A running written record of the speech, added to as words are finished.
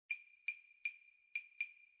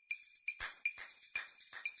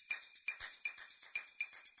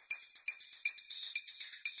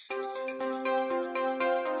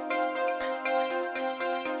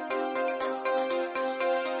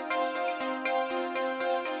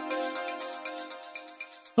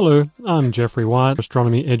Hello, I'm Jeffrey White,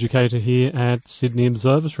 astronomy educator here at Sydney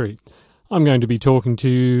Observatory. I'm going to be talking to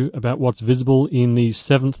you about what's visible in the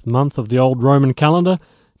 7th month of the old Roman calendar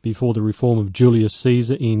before the reform of Julius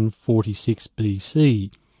Caesar in 46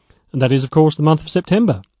 BC. And that is, of course, the month of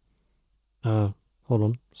September. Hold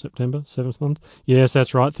on, September, 7th month? Yes,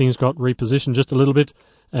 that's right, things got repositioned just a little bit,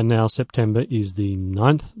 and now September is the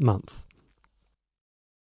 9th month.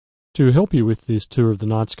 To help you with this tour of the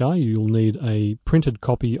night sky, you'll need a printed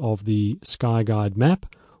copy of the Sky Guide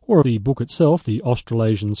map, or the book itself, the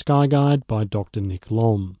Australasian Sky Guide by Dr. Nick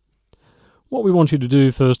Lom. What we want you to do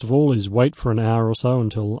first of all is wait for an hour or so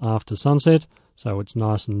until after sunset, so it's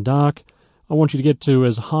nice and dark. I want you to get to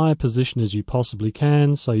as high a position as you possibly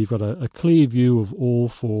can, so you've got a clear view of all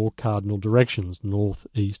four cardinal directions, north,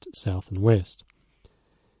 east, south and west.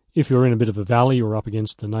 If you're in a bit of a valley or up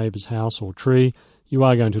against a neighbour's house or tree, you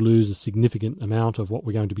are going to lose a significant amount of what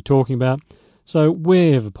we're going to be talking about. So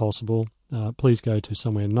wherever possible, please go to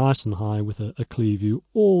somewhere nice and high with a clear view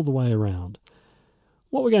all the way around.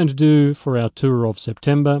 What we're going to do for our tour of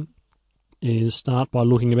September is start by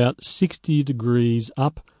looking about 60 degrees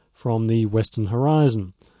up from the western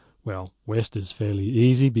horizon. Well, west is fairly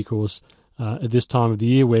easy because at this time of the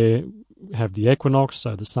year we have the equinox,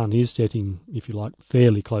 so the sun is setting, if you like,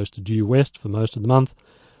 fairly close to due west for most of the month.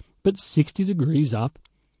 But 60 degrees up,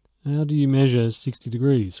 how do you measure 60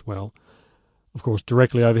 degrees? Well, of course,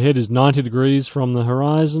 directly overhead is 90 degrees from the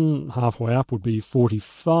horizon. Halfway up would be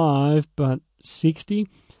 45, but 60.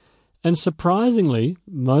 And surprisingly,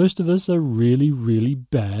 most of us are really, really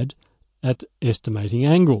bad at estimating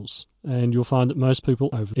angles. And you'll find that most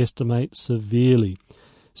people overestimate severely.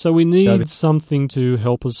 So we need something to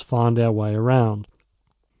help us find our way around.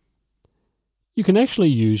 You can actually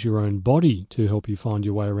use your own body to help you find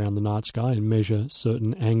your way around the night sky and measure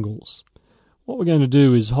certain angles. What we're going to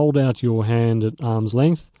do is hold out your hand at arm's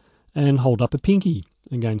length and hold up a pinky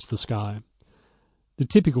against the sky. The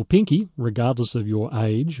typical pinky, regardless of your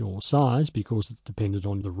age or size, because it's dependent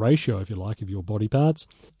on the ratio, if you like, of your body parts,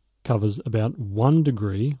 covers about 1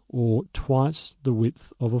 degree or twice the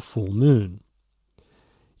width of a full moon.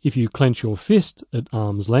 If you clench your fist at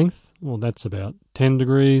arm's length, well, that's about 10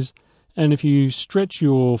 degrees. And if you stretch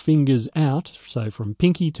your fingers out, say from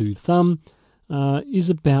pinky to thumb, is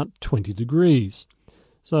about 20 degrees.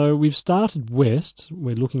 So we've started west,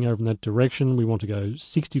 we're looking over in that direction, we want to go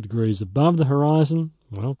 60 degrees above the horizon.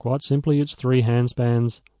 Well, quite simply, it's 3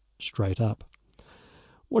 handspans straight up.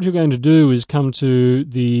 What you're going to do is come to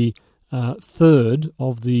the third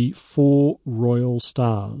of the 4 royal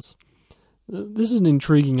stars. This is an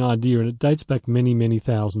intriguing idea, and it dates back many, many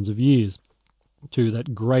thousands of years to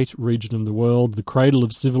that great region of the world, the cradle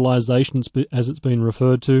of civilization, as it's been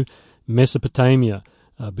referred to, Mesopotamia,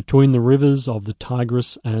 between the rivers of the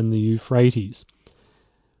Tigris and the Euphrates.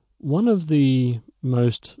 One of the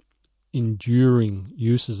most enduring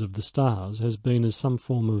uses of the stars has been as some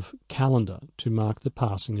form of calendar to mark the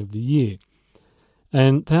passing of the year.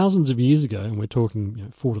 And thousands of years ago, and we're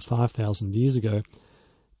talking 4,000 to 5,000 years ago,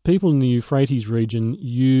 people in the Euphrates region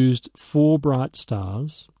used 4 bright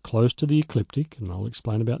stars close to the ecliptic, and I'll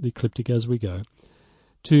explain about the ecliptic as we go,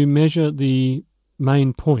 to measure the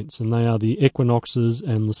main points, and they are the equinoxes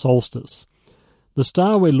and the solstice. The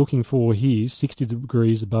star we're looking for here, 60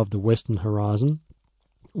 degrees above the western horizon,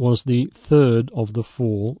 was the third of the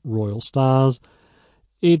 4 royal stars.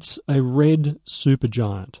 It's a red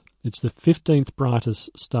supergiant. It's the 15th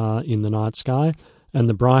brightest star in the night sky, and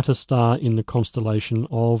the brightest star in the constellation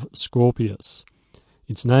of Scorpius.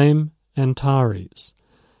 Its name, Antares.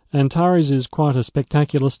 Antares is quite a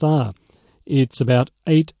spectacular star. It's about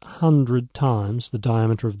 800 times the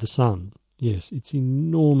diameter of the Sun. Yes, it's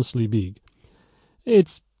enormously big.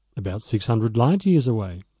 It's about 600 light years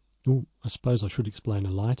away. I suppose I should explain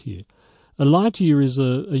a light year. A light year is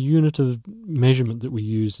a unit of measurement that we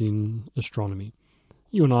use in astronomy.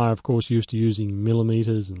 You and I are, of course, used to using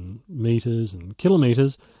millimetres and metres and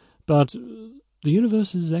kilometres, but the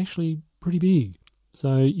universe is actually pretty big,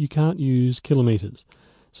 so you can't use kilometres.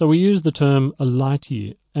 So we use the term a light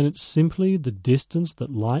year, and it's simply the distance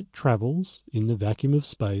that light travels in the vacuum of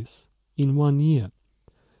space in 1 year.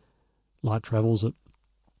 Light travels at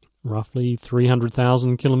roughly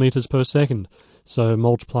 300,000 kilometres per second, so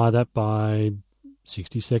multiply that by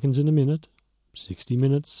 60 seconds in a minute, 60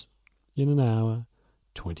 minutes in an hour,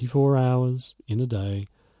 24 hours in a day,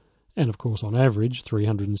 and of course on average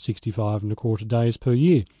 365 and a quarter days per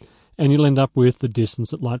year. And you'll end up with the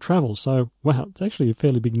distance that light travels. So, wow, it's actually a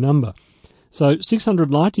fairly big number. So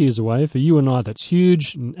 600 light years away, for you and I that's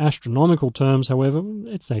huge. In astronomical terms, however,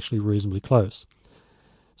 it's actually reasonably close.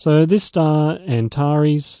 So this star,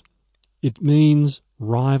 Antares, it means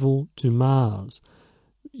rival to Mars.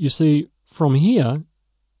 You see, from here,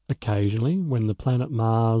 occasionally, when the planet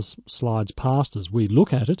Mars slides past as we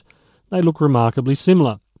look at it, they look remarkably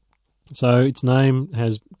similar. So its name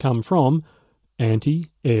has come from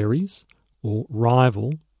Anti-Ares, or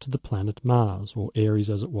rival to the planet Mars, or Ares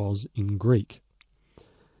as it was in Greek.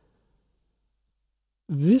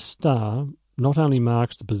 This star not only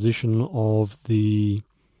marks the position of the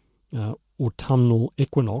autumnal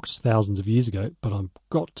equinox thousands of years ago, but I've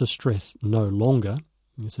got to stress no longer.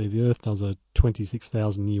 You see, the Earth does a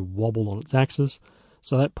 26,000-year wobble on its axis,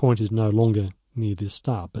 so that point is no longer near this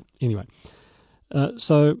star. But anyway,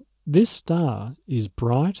 so this star is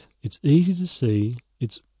bright, it's easy to see,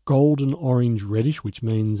 it's golden orange reddish, which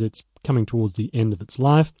means it's coming towards the end of its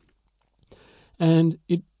life, and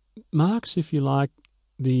it marks, if you like,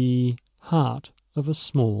 the heart of a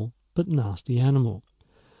small but nasty animal.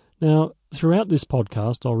 Now, throughout this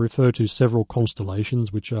podcast, I'll refer to several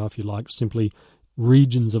constellations, which are, if you like, simply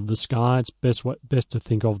regions of the sky. It's best to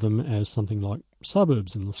think of them as something like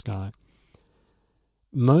suburbs in the sky.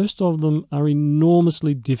 Most of them are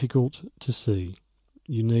enormously difficult to see.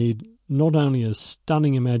 You need not only a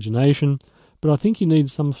stunning imagination, but I think you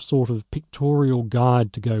need some sort of pictorial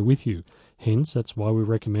guide to go with you. Hence, that's why we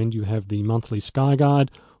recommend you have the monthly Sky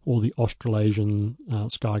Guide or the Australasian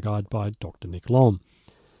Sky Guide by Dr. Nick Lom.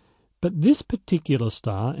 But this particular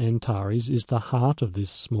star, Antares, is the heart of this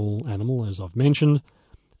small animal, as I've mentioned,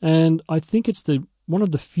 and I think it's one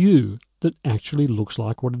of the few that actually looks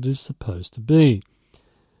like what it is supposed to be.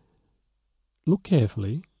 Look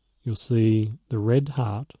carefully. You'll see the red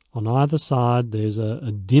heart. On either side there's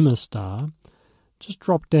a dimmer star. Just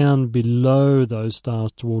drop down below those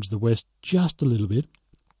stars towards the west just a little bit,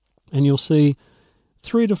 and you'll see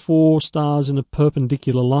 3 to 4 stars in a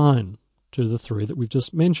perpendicular line to the 3 that we've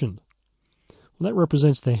just mentioned. Well, that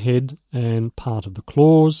represents the head and part of the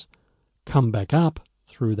claws. Come back up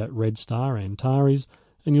through that red star, Antares,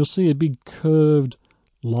 and you'll see a big curved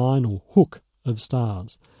line or hook of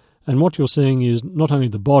stars. And what you're seeing is not only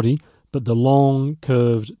the body, but the long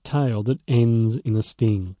curved tail that ends in a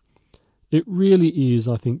sting. It really is,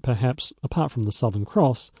 I think, perhaps, apart from the Southern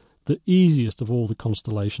Cross, the easiest of all the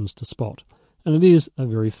constellations to spot. And it is a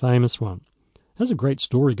very famous one. It has a great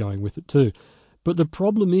story going with it too. But the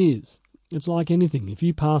problem is, it's like anything. If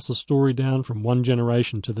you pass a story down from one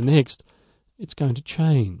generation to the next, it's going to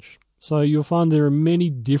change. So you'll find there are many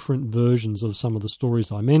different versions of some of the stories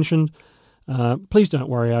I mentioned. Please don't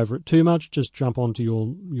worry over it too much. Just jump onto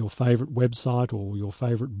your favourite website or your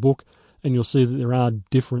favourite book, and you'll see that there are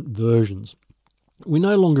different versions. We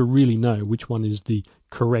no longer really know which one is the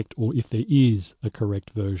correct, or if there is a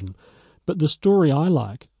correct version. But the story I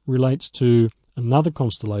like relates to another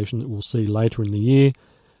constellation that we'll see later in the year,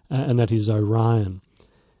 and that is Orion.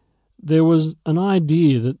 There was an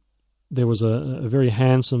idea that there was a very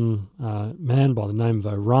handsome man by the name of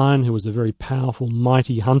Orion who was a very powerful,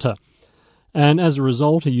 mighty hunter. And as a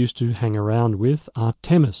result, he used to hang around with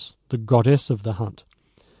Artemis, the goddess of the hunt.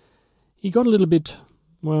 He got a little bit,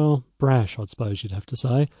 well, brash, I suppose you'd have to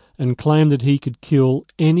say, and claimed that he could kill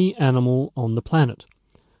any animal on the planet.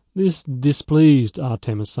 This displeased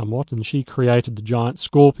Artemis somewhat, and she created the giant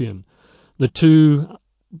scorpion. The two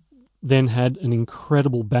then had an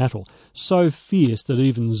incredible battle, so fierce that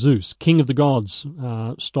even Zeus, king of the gods,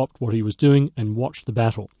 stopped what he was doing and watched the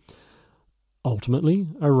battle. Ultimately,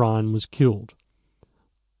 Orion was killed.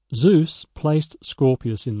 Zeus placed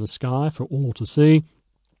Scorpius in the sky for all to see,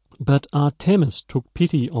 but Artemis took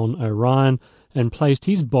pity on Orion and placed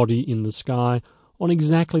his body in the sky on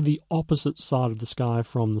exactly the opposite side of the sky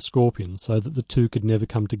from the scorpion, so that the two could never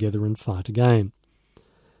come together and fight again.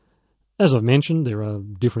 As I've mentioned, there are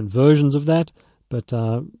different versions of that, but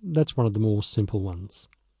that's one of the more simple ones.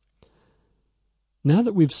 Now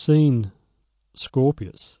that we've seen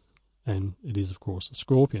Scorpius, and it is of course a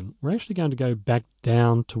scorpion, we're actually going to go back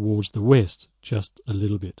down towards the west just a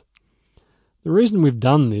little bit. The reason we've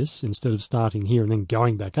done this, instead of starting here and then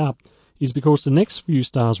going back up, is because the next few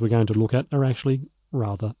stars we're going to look at are actually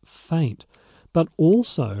rather faint. But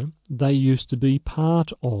also, they used to be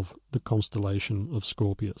part of the constellation of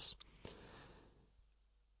Scorpius.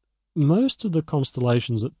 Most of the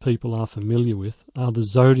constellations that people are familiar with are the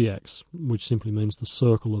zodiacs, which simply means the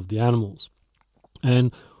circle of the animals.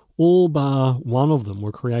 And all bar one of them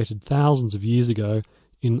were created thousands of years ago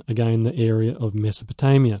in, again, the area of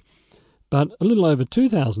Mesopotamia. But a little over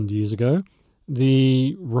 2,000 years ago,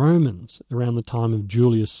 the Romans, around the time of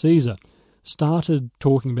Julius Caesar, started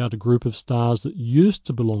talking about a group of stars that used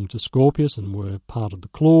to belong to Scorpius and were part of the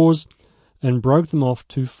claws, and broke them off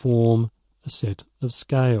to form a set of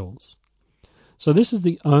scales. So this is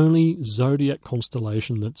the only zodiac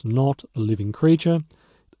constellation that's not a living creature.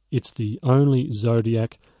 It's the only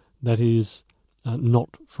zodiac that is not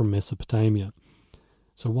from Mesopotamia.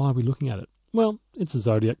 So why are we looking at it? Well, it's a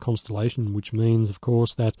zodiac constellation, which means, of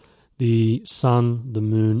course, that the sun, the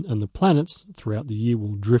moon, and the planets throughout the year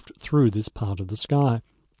will drift through this part of the sky.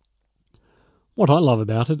 What I love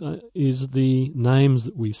about it is the names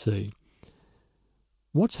that we see.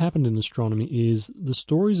 What's happened in astronomy is the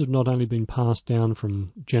stories have not only been passed down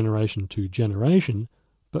from generation to generation,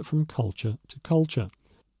 but from culture to culture.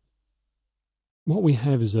 What we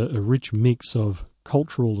have is a rich mix of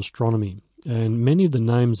cultural astronomy, and many of the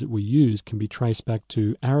names that we use can be traced back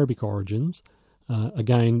to Arabic origins,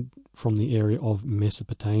 again from the area of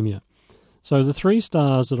Mesopotamia. So the three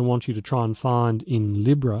stars that I want you to try and find in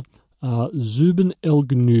Libra are Zubin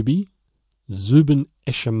el-Gnubi, Zubin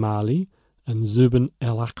Eshamali, and Zubin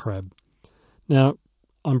el-Aqrab. Now,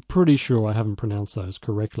 I'm pretty sure I haven't pronounced those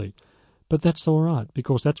correctly, but that's all right,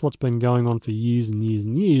 because that's what's been going on for years and years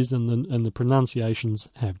and years, and the pronunciations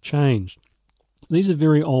have changed. These are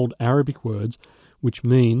very old Arabic words, which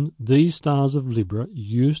mean these stars of Libra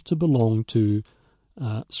used to belong to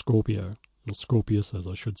Scorpio, or Scorpius, as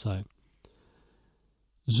I should say.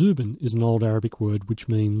 Zubin is an old Arabic word which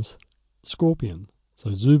means scorpion.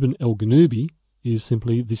 So Zubin el-Gnubi is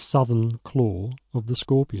simply the southern claw of the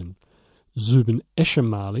scorpion. Zubin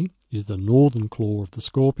Eshamali is the northern claw of the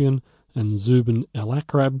scorpion, and Zubin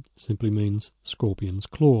el-Aqrab simply means scorpion's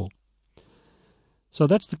claw. So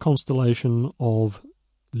that's the constellation of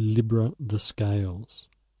Libra the Scales.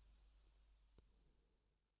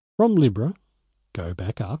 From Libra, go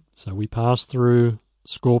back up. So we pass through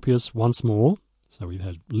Scorpius once more. So we've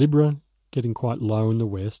had Libra getting quite low in the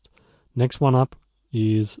west. Next one up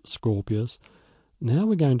is Scorpius. Now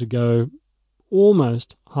we're going to go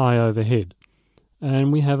almost high overhead.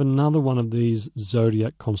 And we have another one of these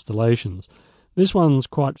zodiac constellations. This one's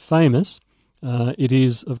quite famous. It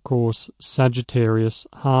is, of course, Sagittarius,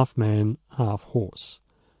 half man, half horse.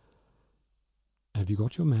 Have you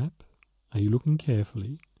got your map? Are you looking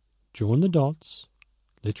carefully? Join the dots,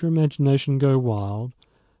 let your imagination go wild,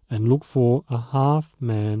 and look for a half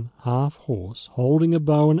man, half horse, holding a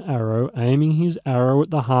bow and arrow, aiming his arrow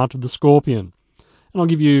at the heart of the scorpion. And I'll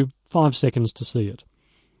give you 5 seconds to see it.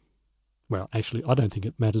 Well, actually, I don't think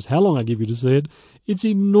it matters how long I give you to see it. It's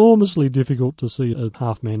enormously difficult to see a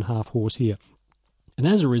half man, half horse here. And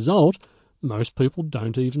as a result, most people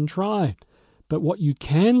don't even try. But what you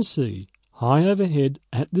can see high overhead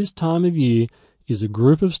at this time of year is a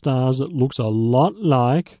group of stars that looks a lot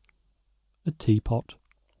like a teapot.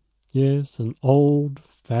 Yes, an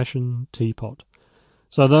old-fashioned teapot.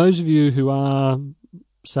 So those of you who are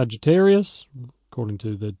Sagittarius, according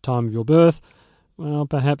to the time of your birth, well,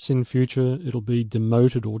 perhaps in future it'll be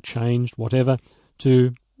demoted or changed, whatever,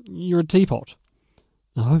 to you're a teapot.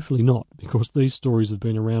 Now, hopefully not, because these stories have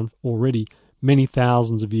been around already many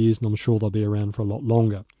thousands of years, and I'm sure they'll be around for a lot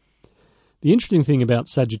longer. The interesting thing about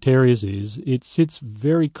Sagittarius is it sits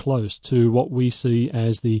very close to what we see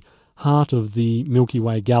as the heart of the Milky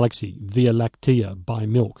Way galaxy, Via Lactea, by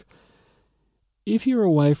milk. If you're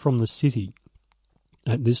away from the city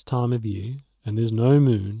at this time of year, and there's no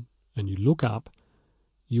moon, and you look up,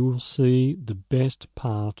 you will see the best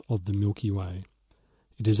part of the Milky Way.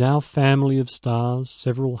 It is our family of stars,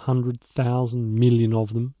 several 100,000 million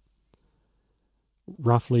of them,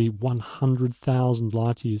 roughly 100,000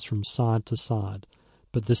 light years from side to side.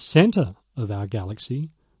 But the centre of our galaxy,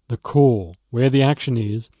 the core, where the action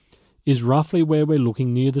is roughly where we're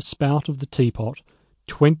looking near the spout of the teapot,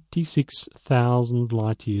 26,000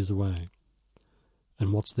 light years away.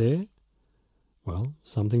 And what's there? Well,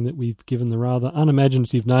 something that we've given the rather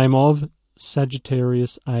unimaginative name of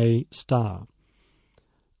Sagittarius A star.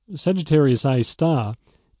 Sagittarius A star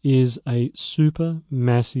is a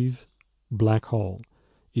supermassive black hole.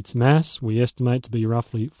 Its mass we estimate to be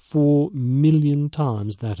roughly 4 million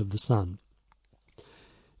times that of the Sun.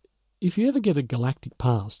 If you ever get a galactic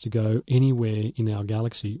pass to go anywhere in our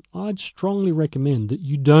galaxy, I'd strongly recommend that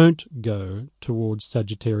you don't go towards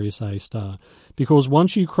Sagittarius A star, because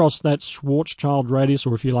once you cross that Schwarzschild radius,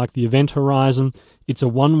 or if you like the event horizon, it's a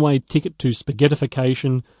one-way ticket to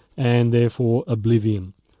spaghettification and therefore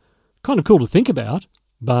oblivion. Kind of cool to think about,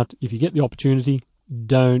 but if you get the opportunity,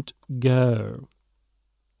 don't go.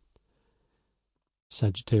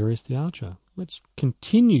 Sagittarius the Archer. Let's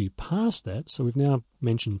continue past that. So we've now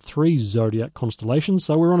mentioned 3 zodiac constellations,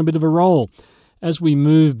 so we're on a bit of a roll. As we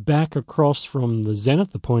move back across from the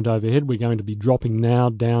zenith, the point overhead, we're going to be dropping now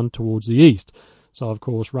down towards the east. So, of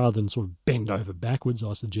course, rather than sort of bend over backwards,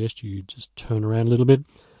 I suggest you just turn around a little bit.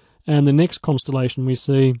 And the next constellation we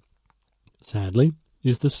see sadly,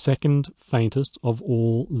 is the second faintest of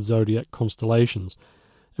all zodiac constellations.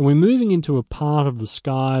 And we're moving into a part of the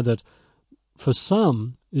sky that, for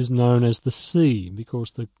some, is known as the sea,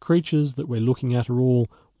 because the creatures that we're looking at are all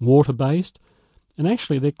water-based, and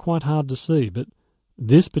actually they're quite hard to see. But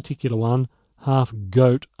this particular one, half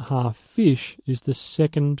goat, half fish, is the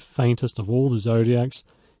second faintest of all the zodiacs.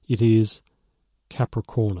 It is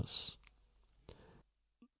Capricornus.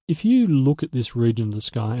 If you look at this region of the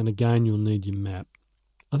sky, and again you'll need your map,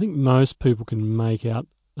 I think most people can make out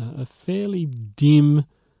a fairly dim,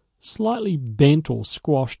 slightly bent or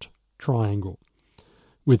squashed triangle.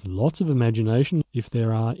 With lots of imagination, if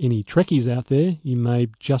there are any Trekkies out there, you may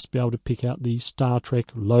just be able to pick out the Star Trek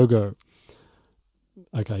logo.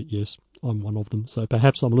 Okay, yes, I'm one of them, so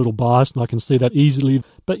perhaps I'm a little biased and I can see that easily,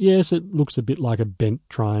 but yes, it looks a bit like a bent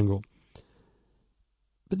triangle.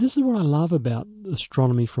 But this is what I love about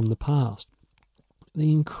astronomy from the past.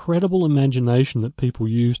 The incredible imagination that people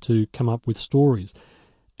use to come up with stories.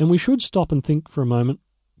 And we should stop and think for a moment,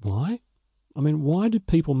 why? I mean, why do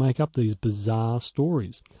people make up these bizarre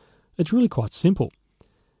stories? It's really quite simple.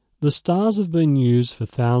 The stars have been used for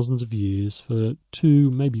thousands of years for 2,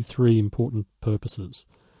 maybe 3 important purposes.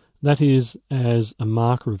 That is, as a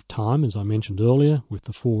marker of time, as I mentioned earlier, with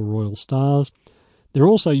the 4 royal stars. They're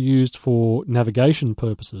also used for navigation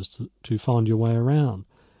purposes to find your way around.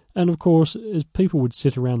 And of course, as people would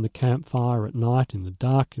sit around the campfire at night in the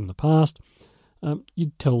dark in the past,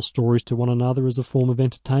 you'd tell stories to one another as a form of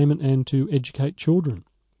entertainment and to educate children.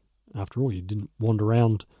 After all, you didn't wander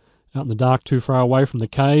around out in the dark too far away from the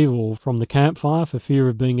cave or from the campfire for fear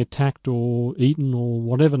of being attacked or eaten or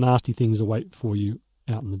whatever nasty things await for you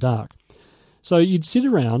out in the dark. So you'd sit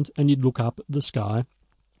around and you'd look up at the sky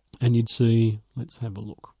and you'd see, let's have a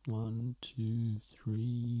look, 1, 2,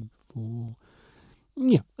 3, 4...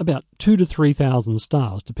 about 2,000 to 3,000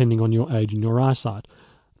 stars, depending on your age and your eyesight.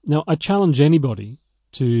 Now, I challenge anybody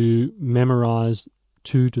to memorize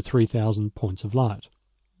 2,000 to 3,000 points of light.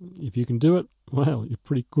 If you can do it, well, you're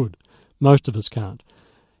pretty good. Most of us can't.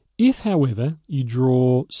 If, however, you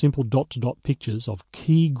draw simple dot-to-dot pictures of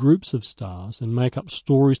key groups of stars and make up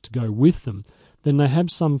stories to go with them, then they have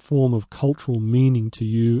some form of cultural meaning to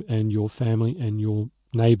you and your family and your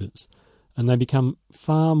neighbours, and they become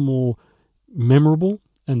far more memorable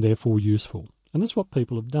and therefore useful. And that's what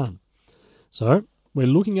people have done. So, we're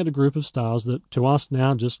looking at a group of stars that to us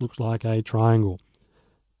now just looks like a triangle,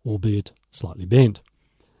 albeit slightly bent.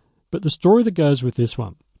 But the story that goes with this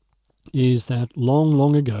one is that long,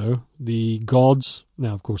 long ago, the gods,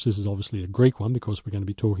 now of course this is obviously a Greek one because we're going to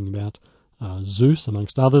be talking about Zeus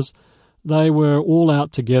amongst others, they were all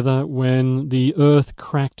out together when the earth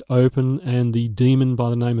cracked open and the demon by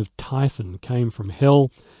the name of Typhon came from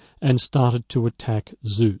hell and started to attack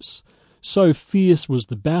Zeus. So fierce was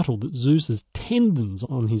the battle that Zeus's tendons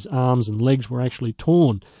on his arms and legs were actually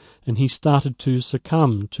torn, and he started to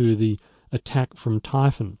succumb to the attack from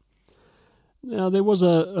Typhon. Now, there was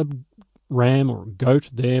a ram or a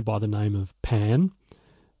goat there by the name of Pan,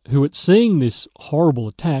 who at seeing this horrible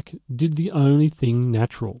attack did the only thing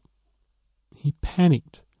natural. He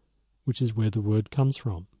panicked, which is where the word comes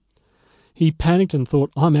from. He panicked and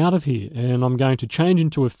thought, I'm out of here, and I'm going to change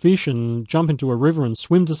into a fish and jump into a river and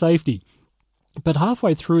swim to safety. But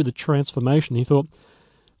halfway through the transformation, he thought,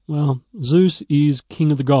 well, Zeus is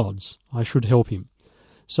king of the gods. I should help him.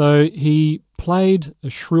 So he played a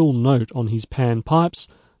shrill note on his pan pipes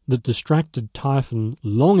that distracted Typhon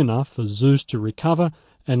long enough for Zeus to recover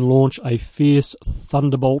and launch a fierce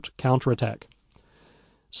thunderbolt counterattack.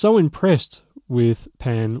 So impressed with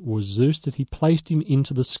Pan was Zeus that he placed him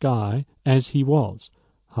into the sky as he was,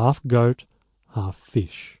 half goat, half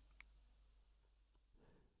fish.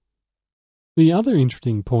 The other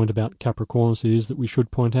interesting point about Capricornus is that we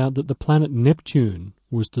should point out that the planet Neptune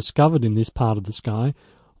was discovered in this part of the sky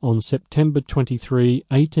on September 23,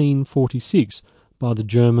 1846 by the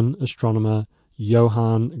German astronomer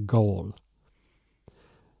Johann Galle.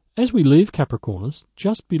 As we leave Capricornus,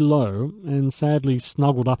 just below, and sadly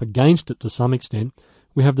snuggled up against it to some extent,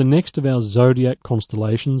 we have the next of our zodiac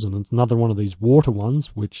constellations, and it's another one of these water ones,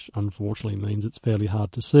 which unfortunately means it's fairly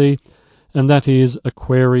hard to see, and that is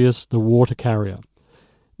Aquarius, the water carrier.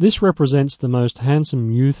 This represents the most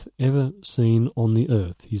handsome youth ever seen on the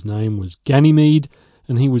earth. His name was Ganymede,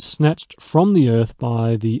 and he was snatched from the earth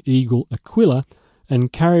by the eagle Aquila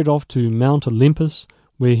and carried off to Mount Olympus,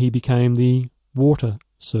 where he became the water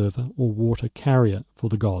server or water carrier for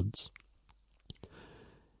the gods.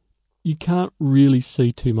 You can't really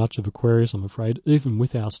see too much of Aquarius, I'm afraid, even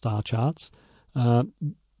with our star charts.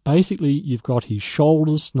 Basically, you've got his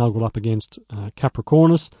shoulders snuggled up against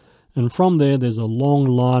Capricornus, and from there's a long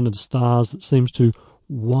line of stars that seems to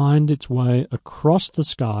wind its way across the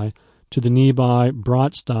sky to the nearby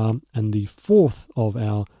bright star and the fourth of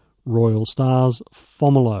our royal stars,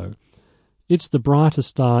 Fomalhaut. It's the brightest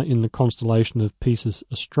star in the constellation of Piscis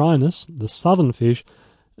Austrinus, the southern fish,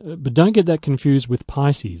 but don't get that confused with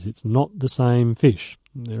Pisces. It's not the same fish.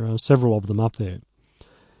 There are several of them up there.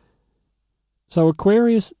 So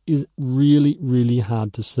Aquarius is really, really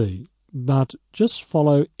hard to see, but just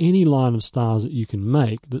follow any line of stars that you can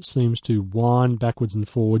make that seems to wind backwards and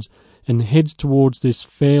forwards and heads towards this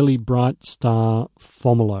fairly bright star,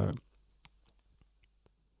 Fomalhaut.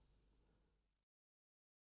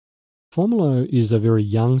 Fomalhaut is a very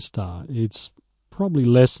young star. It's probably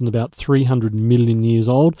less than about 300 million years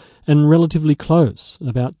old and relatively close,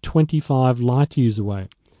 about 25 light years away.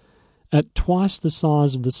 At twice the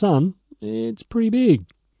size of the Sun, it's pretty big.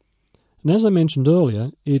 And as I mentioned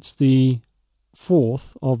earlier, it's the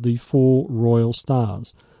fourth of the four royal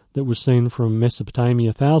stars that was seen from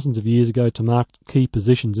Mesopotamia thousands of years ago to mark key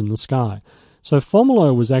positions in the sky. So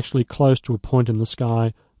Fomalhaut was actually close to a point in the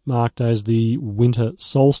sky marked as the winter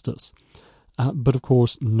solstice. But of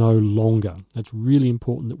course no longer. It's really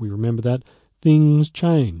important that we remember that. Things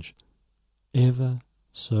change ever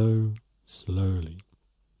so slowly.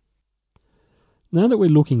 Now that we're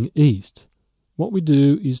looking east, what we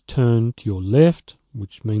do is turn to your left,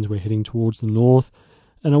 which means we're heading towards the north,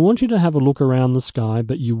 and I want you to have a look around the sky,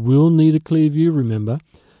 but you will need a clear view, remember,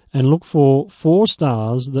 and look for four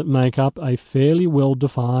stars that make up a fairly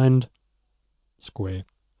well-defined square.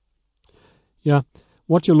 Yeah,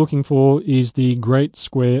 what you're looking for is the great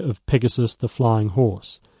square of Pegasus the flying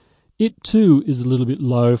horse. It too is a little bit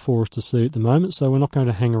low for us to see at the moment, so we're not going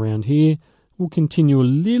to hang around here. We'll continue a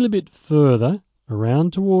little bit further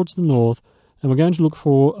around towards the north, and we're going to look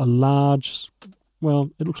for a large,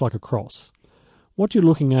 well, it looks like a cross. What you're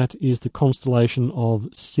looking at is the constellation of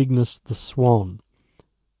Cygnus the Swan.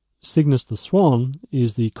 Cygnus the Swan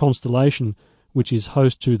is the constellation which is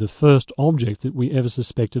host to the first object that we ever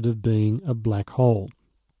suspected of being a black hole.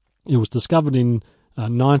 It was discovered in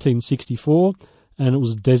 1964, and it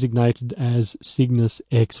was designated as Cygnus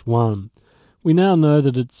X1. We now know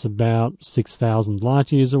that it's about 6,000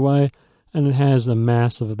 light years away, and it has a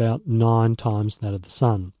mass of about 9 times that of the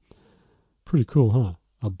Sun. Pretty cool, huh?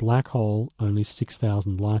 A black hole only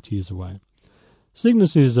 6,000 light years away.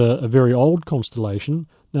 Cygnus is a very old constellation.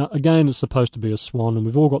 Now, again, it's supposed to be a swan, and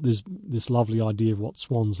we've all got this lovely idea of what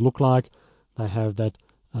swans look like. They have that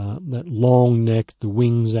long neck, the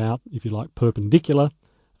wings out, if you like, perpendicular,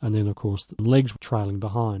 and then, of course, the legs trailing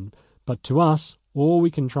behind. But to us, all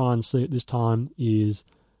we can try and see at this time is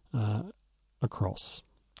a cross.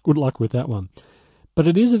 Good luck with that one. But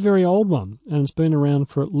it is a very old one, and it's been around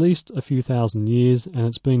for at least a few thousand years, and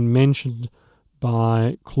it's been mentioned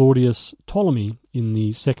by Claudius Ptolemy in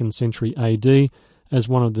the 2nd century AD as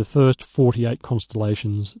one of the first 48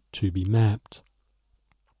 constellations to be mapped.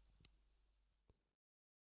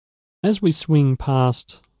 As we swing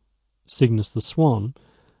past Cygnus the Swan,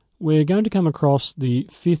 we're going to come across the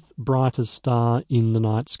 5th brightest star in the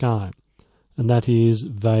night sky, and that is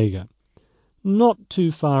Vega. Not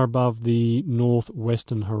too far above the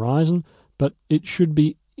northwestern horizon, but it should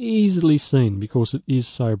be easily seen because it is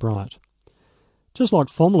so bright. Just like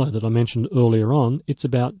Fomalhaut that I mentioned earlier on, it's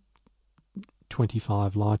about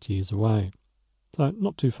 25 light years away, so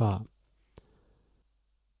not too far.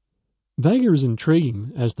 Vega is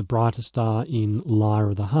intriguing as the brightest star in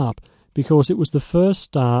Lyra the Harp because it was the first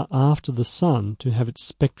star after the Sun to have its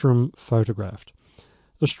spectrum photographed.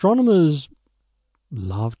 Astronomers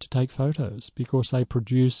love to take photos because they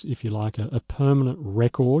produce, if you like, a permanent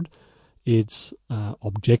record. It's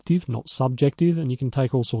objective, not subjective, and you can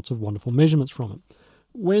take all sorts of wonderful measurements from it.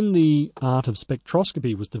 When the art of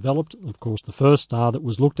spectroscopy was developed, of course, the first star that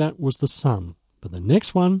was looked at was the Sun, but the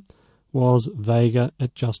next one was Vega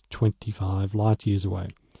at just 25 light years away.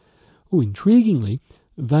 Intriguingly,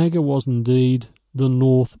 Vega was indeed the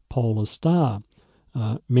North Polar Star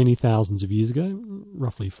many thousands of years ago,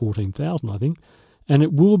 roughly 14,000 I think, and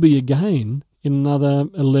it will be again in another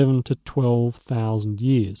 11 to 12,000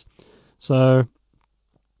 years. So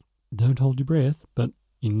don't hold your breath, but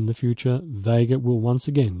in the future Vega will once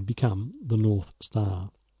again become the North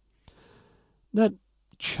Star. That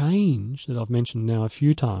change that I've mentioned now a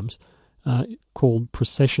few times, called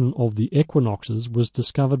precession of the equinoxes, was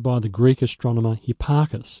discovered by the Greek astronomer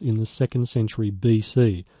Hipparchus in the 2nd century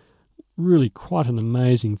BC. Really quite an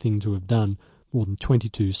amazing thing to have done more than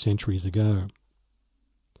 22 centuries ago.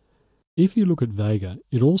 If you look at Vega,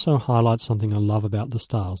 it also highlights something I love about the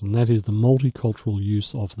stars, and that is the multicultural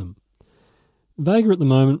use of them. Vega at the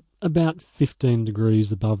moment about 15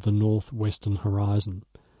 degrees above the northwestern horizon.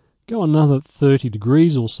 Go another 30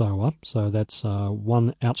 degrees or so up, so that's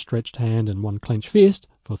one outstretched hand and one clenched fist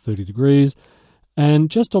for 30 degrees. And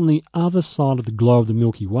just on the other side of the glow of the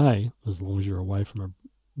Milky Way, as long as you're away from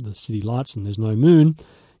the city lights and there's no moon,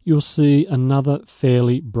 you'll see another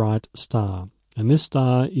fairly bright star. And this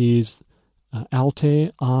star is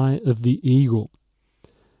Altair, Eye of the Eagle.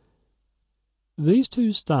 These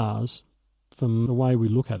two stars, from the way we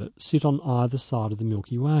look at it, sit on either side of the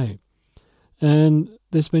Milky Way. And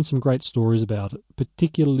there's been some great stories about it,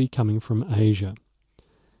 particularly coming from Asia.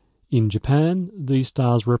 In Japan, these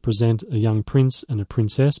stars represent a young prince and a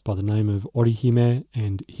princess by the name of Orihime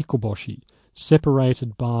and Hikoboshi,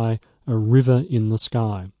 separated by a river in the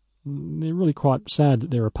sky. They're really quite sad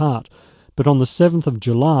that they're apart. But on the 7th of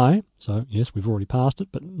July, so yes, we've already passed it,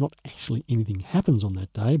 but not actually anything happens on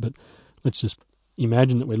that day, but let's just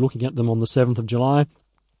imagine that we're looking at them on the 7th of July.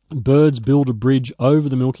 Birds build a bridge over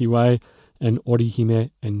the Milky Way, and Orihime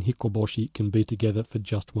and Hikoboshi can be together for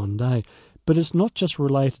just one day. But it's not just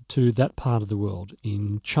related to that part of the world.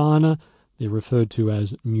 In China, they're referred to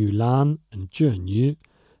as Mulan and Zhenyu,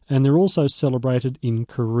 and they're also celebrated in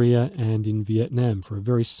Korea and in Vietnam for a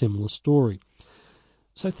very similar story.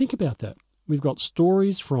 So think about that. We've got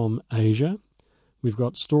stories from Asia, we've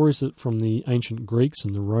got stories from the ancient Greeks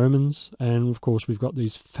and the Romans, and of course we've got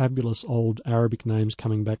these fabulous old Arabic names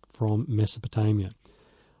coming back from Mesopotamia.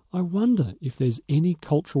 I wonder if there's any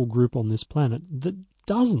cultural group on this planet that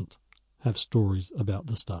doesn't have stories about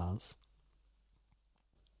the stars.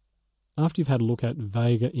 After you've had a look at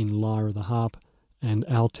Vega in Lyra the Harp and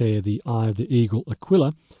Altair the Eye of the Eagle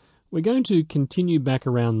Aquila, we're going to continue back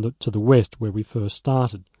around to the west where we first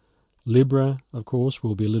started. Libra, of course,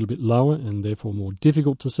 will be a little bit lower and therefore more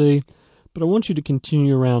difficult to see, but I want you to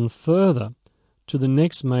continue around further to the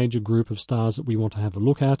next major group of stars that we want to have a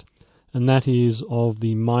look at, and that is of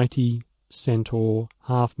the mighty Centaur,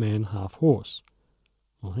 half-man, half-horse.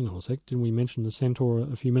 Well, hang on a sec, didn't we mention the Centaur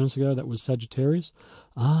a few minutes ago? That was Sagittarius?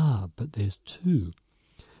 But there's two.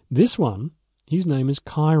 This one, his name is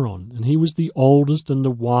Chiron, and he was the oldest and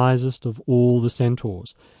the wisest of all the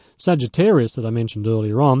Centaurs. Sagittarius, that I mentioned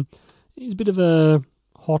earlier on, is a bit of a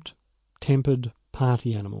hot-tempered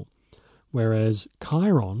party animal, whereas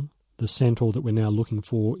Chiron, the Centaur that we're now looking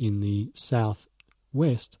for in the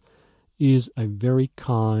southwest, is a very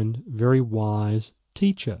kind, very wise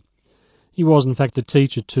teacher. He was, in fact, the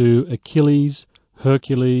teacher to Achilles,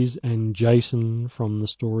 Hercules, and Jason from the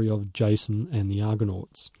story of Jason and the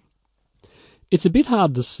Argonauts. It's a bit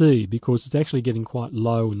hard to see because it's actually getting quite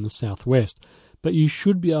low in the southwest, but you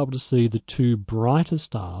should be able to see the two brighter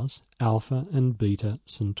stars, Alpha and Beta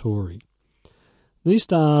Centauri. These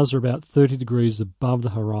stars are about 30 degrees above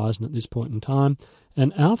the horizon at this point in time,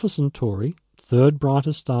 and Alpha Centauri, third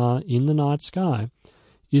brightest star in the night sky,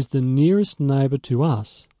 is the nearest neighbour to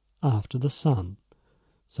us after the Sun.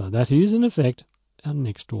 So that is, in effect, our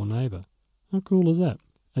next-door neighbour. How cool is that?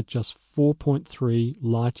 At just 4.3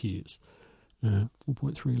 light years.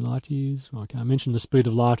 4.3 light years. Okay, I mentioned the speed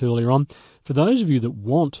of light earlier on. For those of you that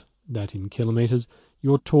want that in kilometres,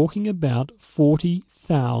 you're talking about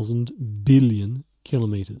 40,000 billion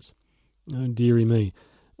kilometres. Oh, dearie me.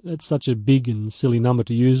 That's such a big and silly number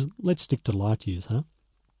to use. Let's stick to light years, huh?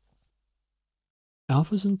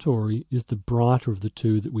 Alpha Centauri is the brighter of the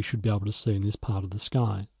two that we should be able to see in this part of the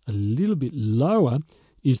sky. A little bit lower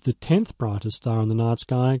is the 10th brightest star in the night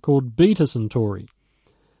sky, called Beta Centauri.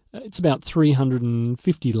 It's about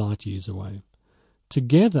 350 light years away.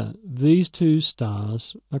 Together, these two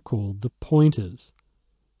stars are called the pointers.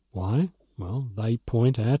 Why? Well, they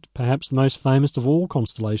point at perhaps the most famous of all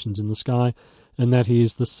constellations in the sky, and that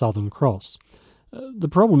is the Southern Cross. The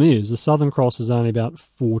problem is the Southern Cross is only about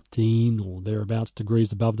 14 or thereabouts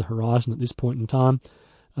degrees above the horizon at this point in time,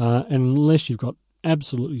 and unless you've got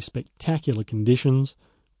absolutely spectacular conditions,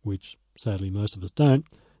 which sadly most of us don't,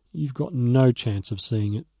 you've got no chance of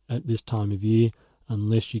seeing it at this time of year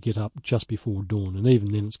unless you get up just before dawn, and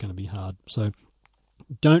even then it's going to be hard. So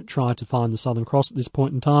don't try to find the Southern Cross at this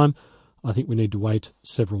point in time. I think we need to wait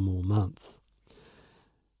several more months.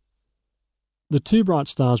 The two bright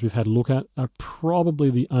stars we've had a look at are probably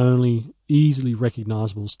the only easily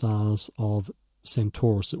recognisable stars of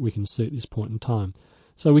Centaurus that we can see at this point in time.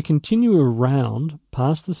 So we continue around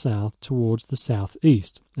past the south towards the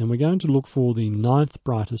southeast, and we're going to look for the 9th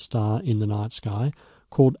brightest star in the night sky,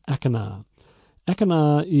 called Achernar.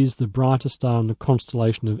 Achernar is the brightest star in the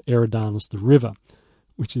constellation of Eridanus the River,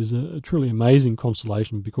 which is a truly amazing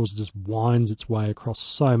constellation because it just winds its way across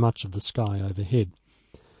so much of the sky overhead.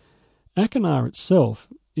 Achernar itself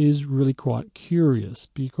is really quite curious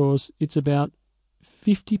because it's about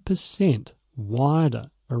 50% wider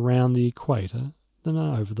around the equator than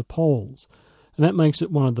over the poles. And that makes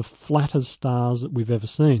it one of the flattest stars that we've ever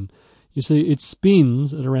seen. You see, it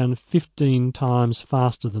spins at around 15 times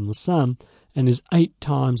faster than the Sun and is 8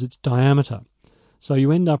 times its diameter. So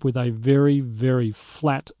you end up with a very, very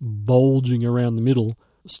flat, bulging around the middle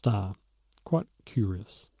star. Quite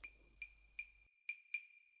curious.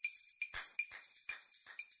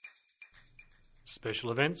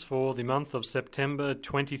 Special events for the month of September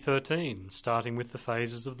 2013, starting with the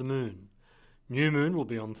phases of the Moon. New Moon will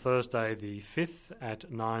be on Thursday the 5th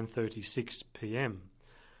at 9:36 p.m.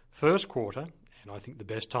 First quarter, and I think the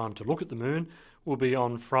best time to look at the Moon, will be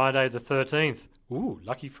on Friday the 13th. Ooh,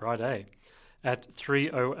 lucky Friday. At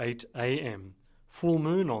 3:08 a.m. Full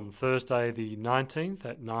Moon on Thursday the 19th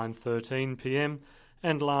at 9:13 p.m.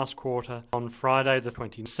 and last quarter on Friday the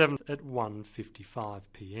 27th at 1:55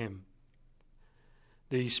 p.m.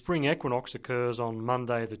 The spring equinox occurs on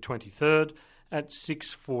Monday the 23rd at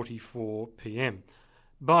 6:44 p.m.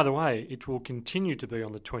 By the way, it will continue to be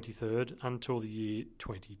on the 23rd until the year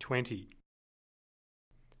 2020.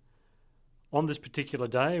 On this particular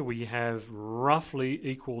day, we have roughly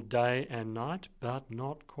equal day and night, but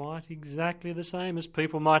not quite exactly the same as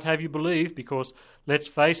people might have you believe, because, let's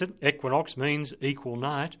face it, equinox means equal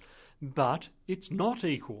night, but it's not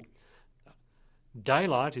equal.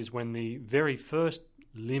 Daylight is when the very first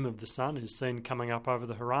limb of the sun is seen coming up over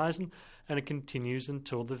the horizon, and it continues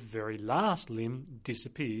until the very last limb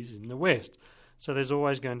disappears in the west. So there's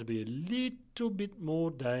always going to be a little bit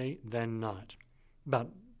more day than night. But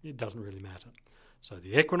it doesn't really matter. So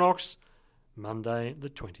the equinox, Monday the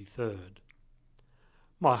 23rd.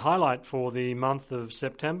 My highlight for the month of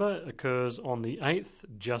September occurs on the 8th,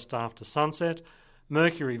 just after sunset.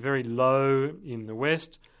 Mercury very low in the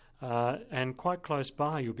west, and quite close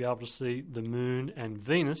by you'll be able to see the Moon and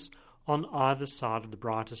Venus on either side of the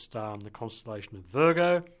brightest star in the constellation of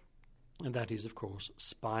Virgo, and that is, of course,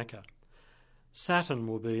 Spica. Saturn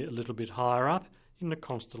will be a little bit higher up in the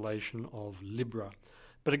constellation of Libra.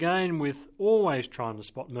 But again, with always trying to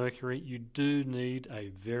spot Mercury, you do need a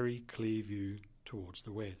very clear view towards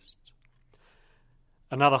the west.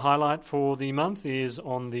 Another highlight for the month is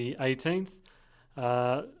on the 18th,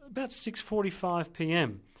 about 6:45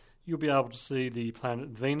 p.m. You'll be able to see the planet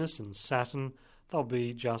Venus and Saturn. They'll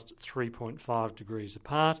be just 3.5 degrees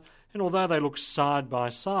apart, and although they look side by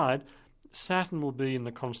side, Saturn will be in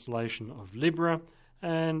the constellation of Libra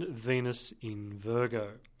and Venus in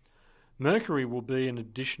Virgo. Mercury will be an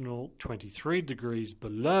additional 23 degrees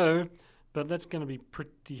below, but that's going to be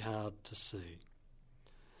pretty hard to see.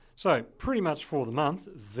 So, pretty much for the month,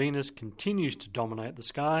 Venus continues to dominate the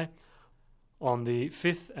sky. On the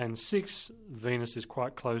 5th and 6th, Venus is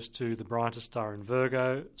quite close to the brightest star in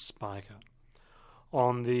Virgo, Spica.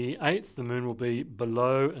 On the 8th, the Moon will be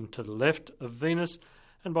below and to the left of Venus,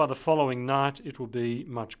 and by the following night it will be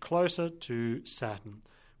much closer to Saturn,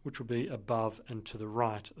 which will be above and to the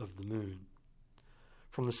right of the Moon.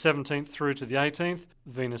 From the 17th through to the 18th,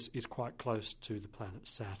 Venus is quite close to the planet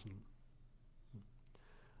Saturn.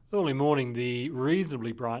 Early morning, the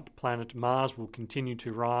reasonably bright planet Mars will continue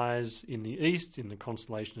to rise in the east in the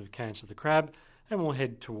constellation of Cancer the Crab and will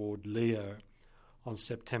head toward Leo. On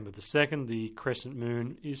September the 2nd, the crescent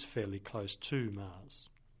moon is fairly close to Mars.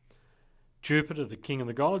 Jupiter, the king of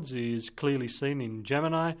the gods, is clearly seen in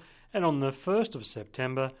Gemini, and on the 1st of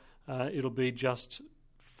September, it'll be just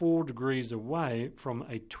 4 degrees away from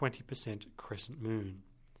a 20% crescent moon.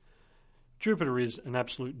 Jupiter is an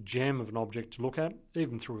absolute gem of an object to look at,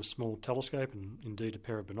 even through a small telescope and indeed a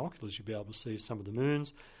pair of binoculars you'll be able to see some of the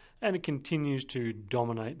moons, and it continues to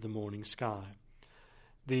dominate the morning sky.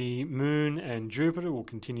 The Moon and Jupiter will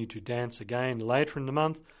continue to dance again later in the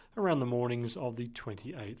month, around the mornings of the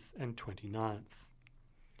 28th and 29th.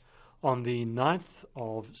 On the 9th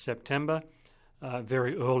of September,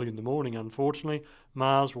 very early in the morning unfortunately,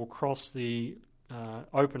 Mars will cross the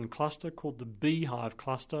open cluster called the Beehive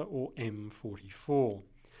Cluster, or M44.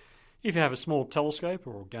 If you have a small telescope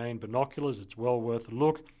or again binoculars, it's well worth a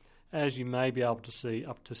look, as you may be able to see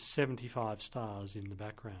up to 75 stars in the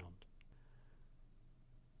background.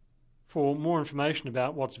 For more information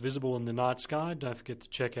about what's visible in the night sky, don't forget to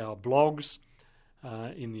check our blogs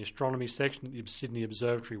in the astronomy section at the Sydney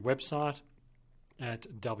Observatory website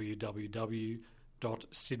at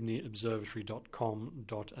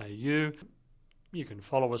www.sydneyobservatory.com.au. You can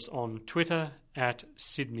follow us on Twitter at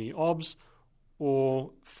SydneyObs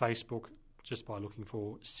or Facebook just by looking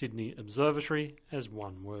for Sydney Observatory as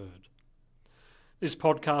one word. This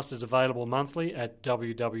podcast is available monthly at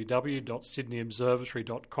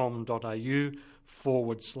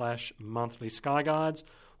www.sydneyobservatory.com.au/monthly sky guides,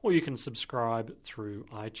 or you can subscribe through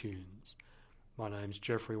iTunes. My name's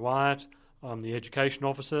Jeffrey Wyatt. I'm the Education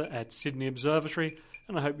Officer at Sydney Observatory,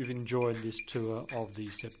 and I hope you've enjoyed this tour of the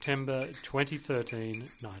September 2013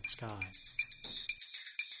 night sky.